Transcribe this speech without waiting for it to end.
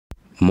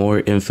more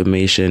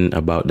information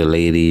about the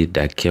lady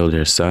that killed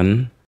her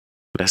son?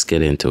 Let's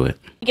get into it.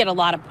 We get a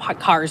lot of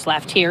cars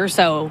left here,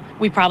 so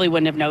we probably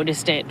wouldn't have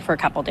noticed it for a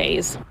couple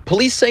days.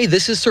 Police say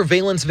this is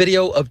surveillance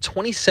video of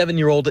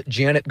 27-year-old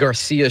Janet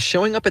Garcia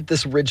showing up at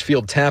this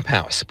Ridgefield tap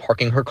house,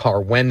 parking her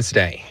car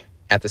Wednesday.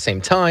 At the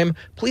same time,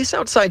 police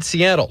outside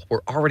Seattle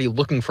were already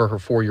looking for her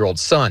 4-year-old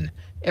son,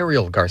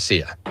 Ariel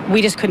Garcia.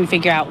 We just couldn't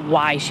figure out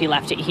why she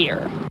left it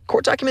here.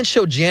 Court documents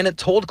show Janet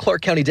told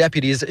Clark County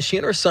deputies she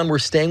and her son were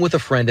staying with a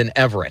friend in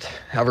Everett.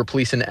 However,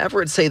 police in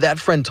Everett say that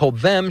friend told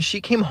them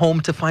she came home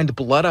to find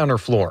blood on her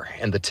floor,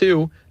 and the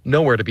two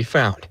nowhere to be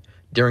found.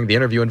 During the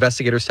interview,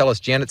 investigators tell us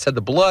Janet said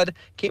the blood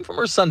came from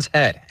her son's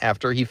head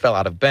after he fell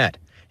out of bed,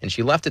 and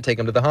she left to take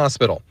him to the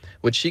hospital,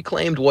 which she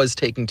claimed was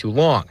taking too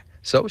long.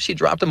 So she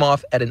dropped him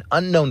off at an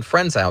unknown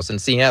friend's house in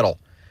Seattle.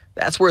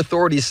 That's where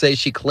authorities say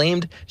she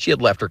claimed she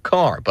had left her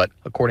car, but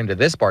according to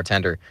this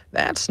bartender,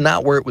 that's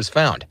not where it was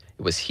found.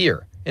 It was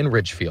here in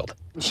Ridgefield.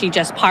 She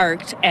just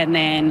parked and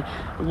then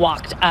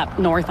walked up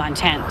north on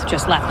 10th,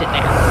 just left it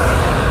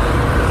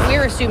there.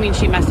 We're assuming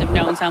she must have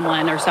known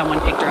someone or someone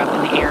picked her up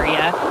in the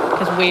area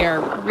because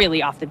we're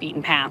really off the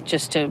beaten path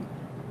just to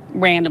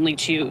randomly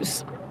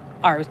choose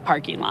our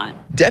parking lot.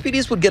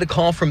 Deputies would get a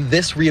call from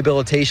this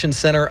rehabilitation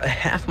center a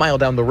half-mile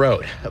down the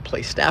road, a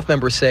place staff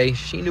members say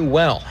she knew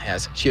well,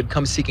 as she had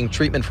come seeking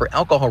treatment for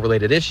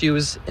alcohol-related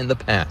issues in the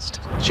past.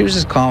 She was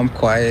just calm,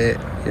 quiet,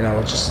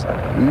 just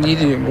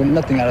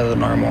nothing out of the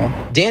normal.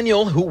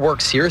 Daniel, who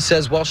works here,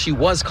 says while she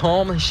was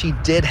calm, she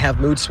did have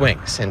mood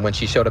swings. And when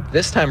she showed up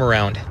this time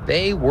around,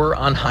 they were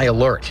on high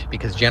alert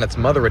because Janet's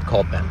mother had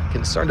called them,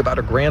 concerned about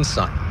her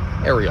grandson,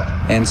 Ariel.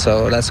 And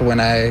so that's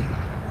when I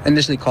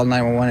initially called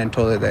 911 and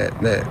told her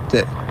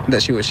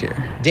that she was here.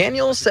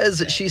 Daniel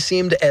says she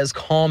seemed as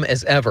calm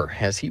as ever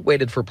as he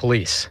waited for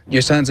police.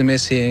 Your son's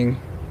missing,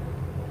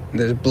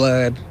 there's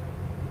blood,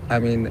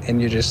 and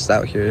you're just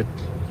out here,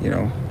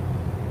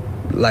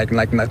 like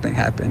nothing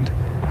happened.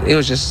 It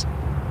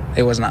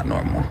was not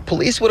normal.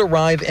 Police would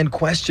arrive and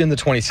question the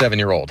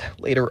 27-year-old,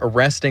 later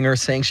arresting her,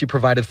 saying she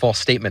provided false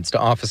statements to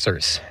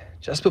officers.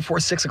 Just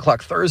before 6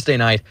 o'clock Thursday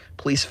night,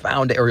 police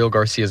found Ariel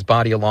Garcia's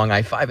body along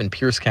I-5 in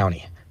Pierce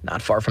County, not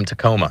far from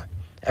Tacoma.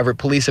 Everett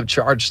police have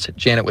charged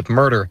Janet with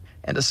murder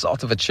and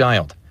assault of a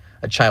child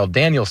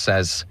Daniel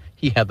says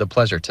he had the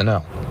pleasure to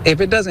know. If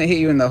it doesn't hit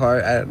you in the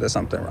heart, there's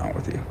something wrong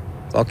with you.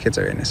 All kids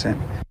are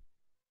innocent.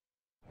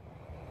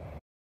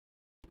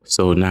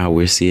 So now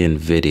we're seeing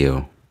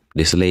video.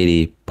 This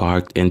lady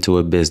parked into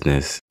a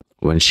business.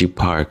 When she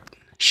parked,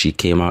 she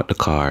came out the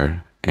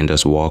car and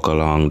just walked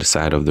along the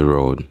side of the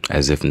road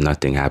as if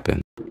nothing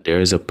happened. There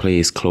is a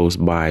place close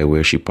by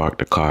where she parked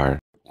the car,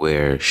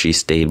 where she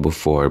stayed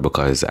before,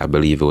 because I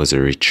believe it was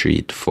a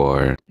retreat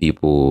for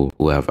people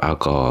who have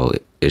alcohol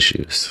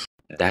issues.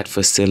 That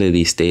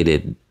facility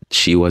stated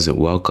she wasn't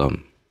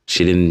welcome.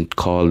 She didn't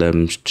call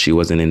them, she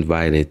wasn't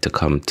invited to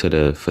come to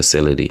the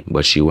facility,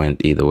 but she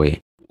went either way.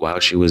 While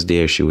she was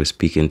there, she was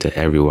speaking to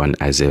everyone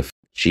as if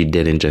she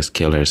didn't just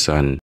kill her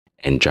son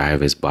and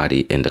drive his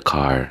body in the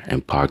car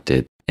and parked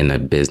it in a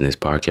business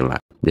parking lot.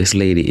 This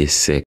lady is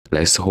sick.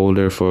 Let's hold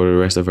her for the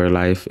rest of her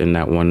life in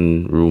that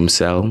one-room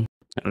cell.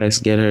 Let's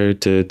get her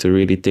to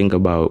really think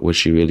about what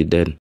she really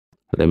did.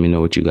 Let me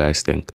know what you guys think.